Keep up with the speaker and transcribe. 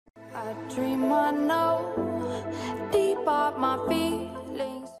I dream I know deep up my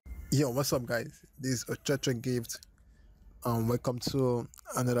feelings. Yo, what's up guys? This is Ochoochogift and welcome to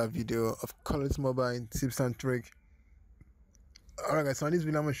another video of COD Mobile tips and trick. Alright guys, so in this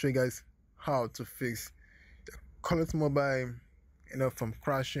video I'm going to show you guys how to fix the COD Mobile, from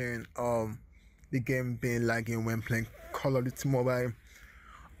crashing the game being lagging when playing COD Mobile.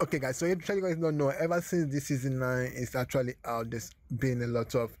 Okay guys, so if you guys don't know, ever since this season 9 is actually out, there's been a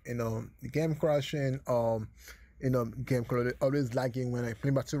lot of the game crashing, game always lagging when I play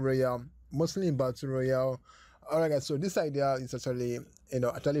Battle Royale, mostly in Battle Royale. Alright guys, so this idea is actually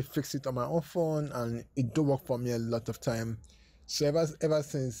actually fix it on my own phone, and it do work for me a lot of time. So ever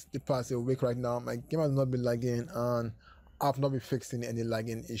since the past a week right now, my game has not been lagging and I've not been fixing any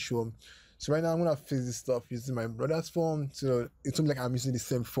lagging issue. So right now I'm gonna fix this stuff using my brother's phone, so it seems like I'm using the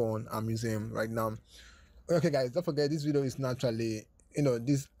same phone I'm using right now. Okay guys, don't forget this video is naturally,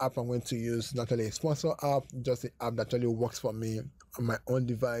 this app I'm going to use is naturally a sponsor app, just an app that actually works for me on my own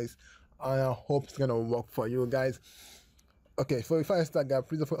device, and I hope it's gonna work for you guys. Okay, so before I start guys,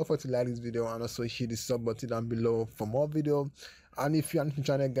 please don't forget to like this video and also hit the sub button down below for more video. And if you're new to the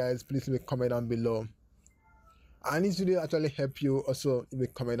channel guys, please leave a comment down below. And this video actually help you, also leave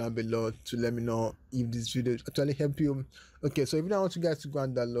a comment down below to let me know if this video actually help you. Okay, so if you don't want you guys to go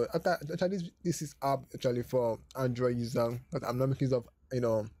and download, actually this is app actually for Android user, but I'm not making use of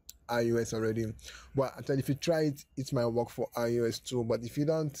iOS already. But actually if you try it, it might work for iOS too. But if you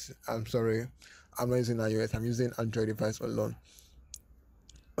don't, I'm sorry, I'm not using iOS, I'm using Android device alone.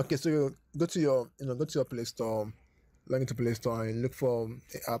 Okay, so you go to your go to your Play Store, log into Play Store and look for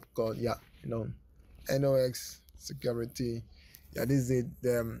the app called NOX security. This is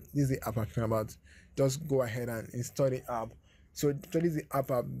the app I'm talking about. Just go ahead and install the app. So this is the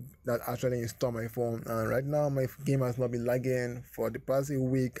app that actually installed my phone, and right now my game has not been lagging for the past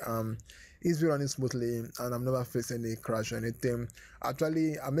week. It's been running smoothly and I'm never faced any crash or anything.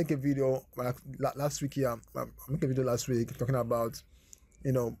 Actually I make a video last week talking about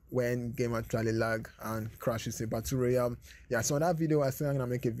when game actually lag and crashes in Battle Royale. So in that video I said I'm gonna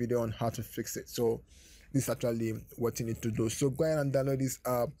make a video on how to fix it. So this is actually what you need to do. So go ahead and download this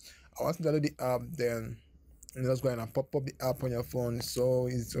app. I want to download the app, then just go ahead and pop up the app on your phone. So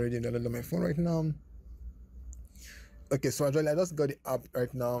it's already downloaded on my phone right now. Okay, so actually I just got the app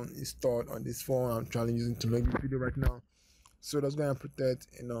right now installed on this phone. I'm trying using to make this video right now. So just go ahead and protect,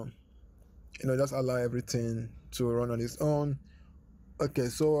 just allow everything to run on its own. Okay,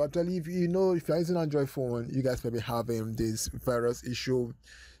 so actually if you're using Android phone, you guys may be having this virus issue.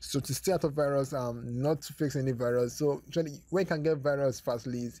 So to stay out of virus, not to fix any virus. So actually where you can get virus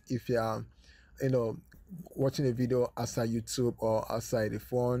fastly is if you're watching a video outside YouTube or outside the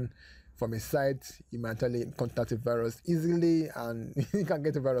phone from a site. You might actually contact a virus easily, and you can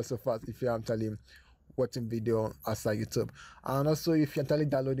get a virus so fast if you're actually watching video outside YouTube. And also if you're actually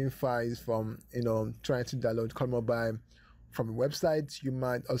downloading files from trying to download COD Mobile from a website, you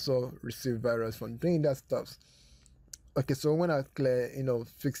might also receive virus from doing that stuff. Okay, so when I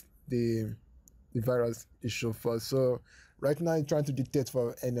fix the virus issue first. So right now I'm trying to detect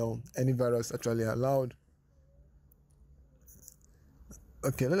for any virus actually allowed.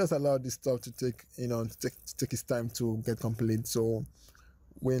 Okay, let us allow this stuff to take take its time to get complete, so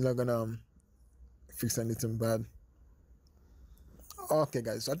we're not gonna fix anything bad. Okay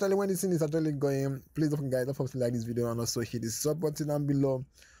guys, so actually when this thing is actually going, please don't forget to like this video and also hit the sub button down below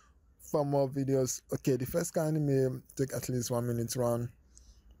for more videos. Okay, the first scan may take at least 1 minute run,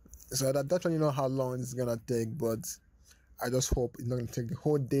 so I don't really know how long it's gonna take, but I just hope it's not gonna take the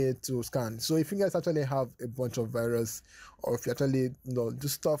whole day to scan. So if you guys actually have a bunch of virus, or if you actually do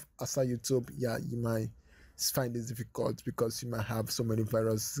stuff outside YouTube, you might find this difficult because you might have so many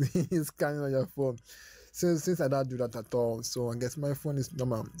virus scanning on your phone. So since I don't do that at all, so I guess my phone is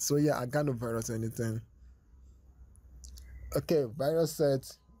normal. So I got no virus or anything. Okay, virus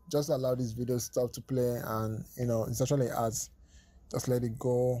set. Just allow this video stuff to play, and it's actually ads. Just let it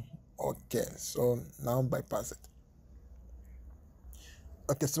go. Okay, so now bypass it.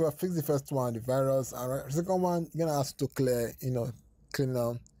 Okay, so I fixed the first one, the virus. And the second one, you're gonna have to clear, clean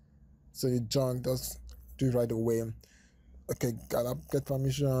out. So the junk, just do it right away. Okay, gotta get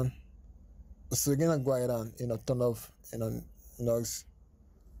permission. So you're gonna go ahead and turn off Nox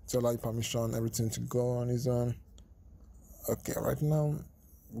to allow permission, everything to go on its own. Okay, right now,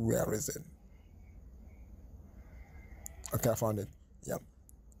 where is it? Okay, I found it.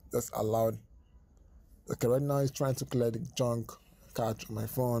 Just allowed. Okay, right now it's trying to clear the junk cache on my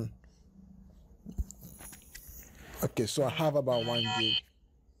phone. Okay, so I have about 1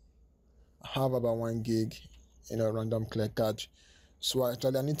 gig. Random clear cache. So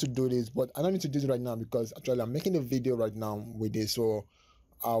actually I need to do this, but I don't need to do it right now because actually I'm making a video right now with this, so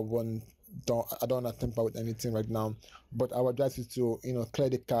I don't want to tamper with anything right now. But our advice is to clear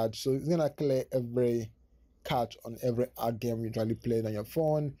the cache. So it's gonna clear every cache on every game you usually play on your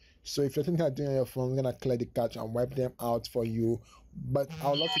phone. So if you're thinking of doing on your phone, it's gonna clear the cache and wipe them out for you. But I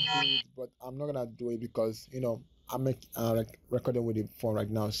would love to do it, but I'm not gonna do it because I'm like recording with the phone right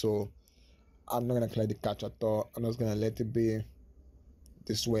now, so I'm not gonna clear the cache at all. I'm just gonna let it be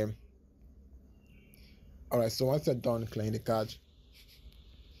this way. All right, so once you're done clearing the cache,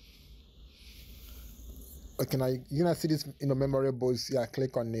 okay, now you're gonna see this memory boost. Yeah,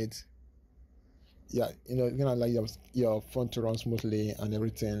 click on it. Yeah, you're gonna allow your phone to run smoothly and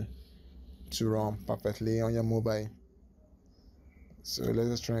everything to run perfectly on your mobile. So let's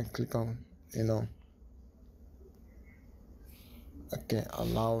just try and click on okay,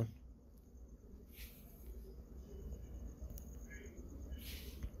 allow.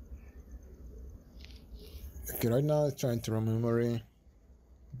 Okay, right now it's trying to run memory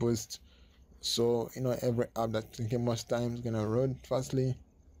boost. So every app that's taking much time is gonna run fastly.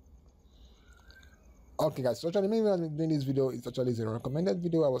 Okay guys, so actually maybe I'm doing this video is actually a recommended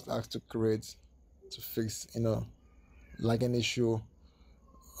video I was asked to create to fix like an issue.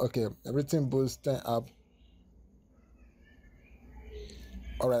 Okay, everything boost 10 up.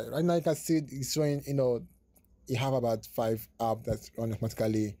 All right now you can see it's showing you have about 5 apps that's run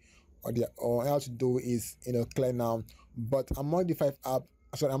automatically. All I have to do is clear now, but I'm on the 5 app.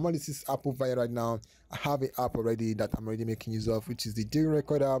 Sorry, I'm on the 6 app over right now. I have an app already that I'm already making use of, which is the diary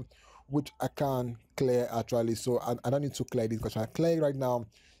recorder, which I can clear actually. So I don't need to clear this because if I clear it right now,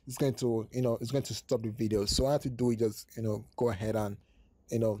 it's going to it's going to stop the video. So I have to do is just go ahead and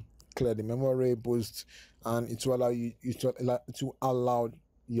clear the memory boost, and it will allow you to allow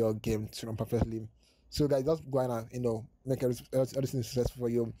your game to run perfectly. So guys, just go ahead and make everything successful for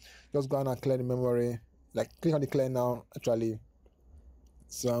you. Just go ahead and clear the memory. Like click on the clear now actually.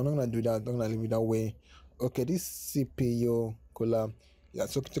 So I'm not gonna do that. I'm gonna leave it that way. Okay, this CPU cooler. Yeah,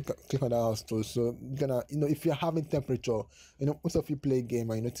 so click on that house too. So you're gonna if you're having temperature, most of you play game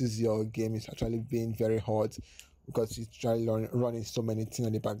and you notice your game is actually being very hot because it's trying running so many things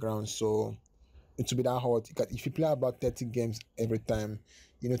in the background. So it will be that hot. If you play about 30 games every time,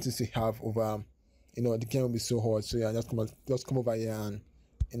 you notice you have over the game will be so hot. So yeah, just come over here and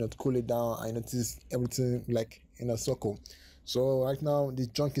to cool it down. I notice everything like circle. So right now the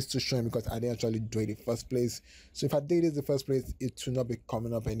junk is still showing because I didn't actually do it in the first place. So if I did it in the first place, it will not be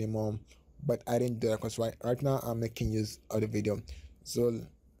coming up anymore, but I didn't do that because right now I'm making use of the video. So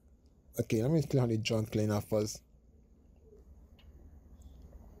okay, let me click on the junk cleaner first.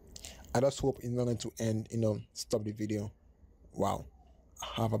 I just hope it's not going to end stop the video. Wow,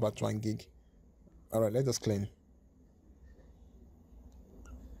 I have about 1 gig. All right, let's just clean.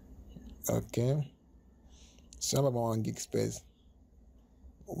 Okay, so I have about 1 gig space.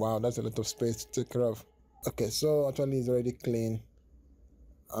 Wow, that's a lot of space to take care of. Okay, so actually it's already clean.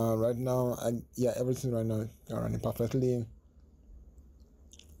 Right now, yeah, everything right now is running perfectly.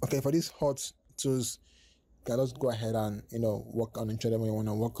 Okay, for these hot tools, you can just go ahead and work on whichever one you want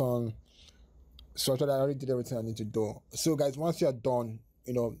to work on. So actually I already did everything I need to do. So guys, once you're done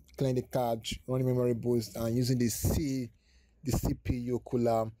clearing the cache, running memory boost, and using the CPU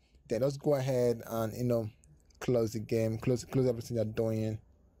cooler, then just go ahead and close the game, close everything you're doing.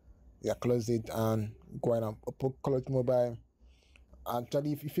 Yeah, close it and go ahead and open COD Mobile.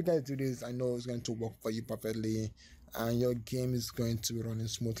 Actually, if you guys do this, I know it's going to work for you perfectly and your game is going to be running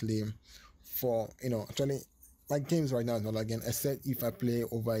smoothly. For actually my games right now is not lagging, except if I play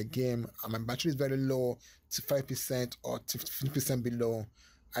over a game and my battery is very low to 5% or to 50% below,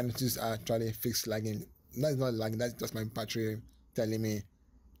 I notice I actually fix lagging. That's not lagging, that's just my battery telling me,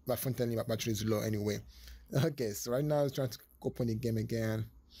 my phone telling me my battery is low anyway. Okay, so right now I was trying to open the game again.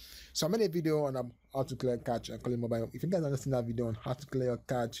 So I made a video on how to clear cache and COD Mobile. If you guys haven't seen that video on how to clear your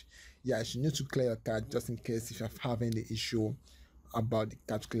cache, yeah, you need to clear your cache just in case if you're having the issue about the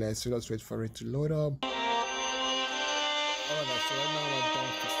cache clear. So just wait for it to load up. Alright, so right now we're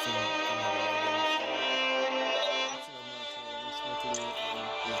done fixing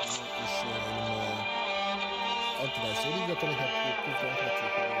there's no issue anymore. Okay guys, so this is actually help you. Please don't forget to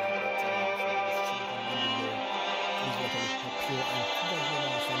hit the like button. Please don't forget to help you. And if you guys don't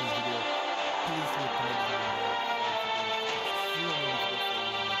understand this video, please leave a comment down below. See you in the video for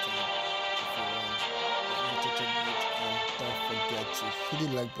one more time. If you want, and don't forget to hit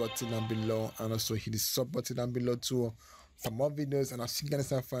the like button down below and also hit the sub button down below too for more videos, and I'll see you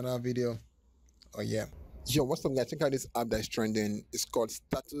guys in for another video. Oh yeah. Yo, what's up guys? Check out this app that's trending. It's called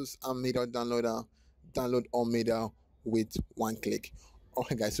Status and Media Downloader. Download all media with one click.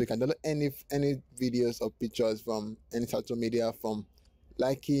 Okay guys, so you can download any videos or pictures from any social media, from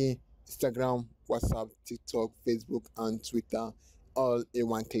Likey, Instagram, WhatsApp, TikTok, Facebook, and Twitter, all in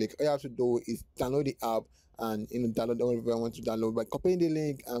one click. All you have to do is download the app and download whatever you want to download by copying the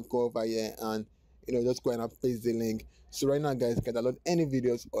link and go over here and just go ahead and paste the link. So right now guys, you can download any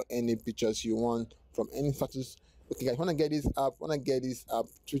videos or any pictures you want from any status. Okay guys, wanna get this app,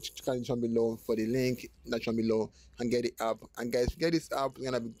 Twitch down below for the link down below and get the app. And guys, get this app, it's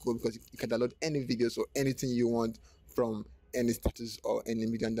gonna be cool because you can download any videos or anything you want from any status or any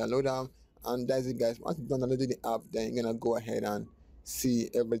media and download them. And that's it guys. Once you download the app, then you're gonna go ahead and see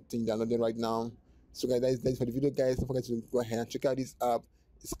everything downloaded right now. So guys, that's for the video guys. Don't forget to go ahead and check out this app.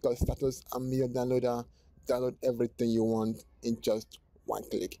 It's called Status and Media Downloader. Download everything you want in just one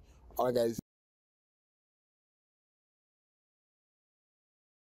click. Alright guys,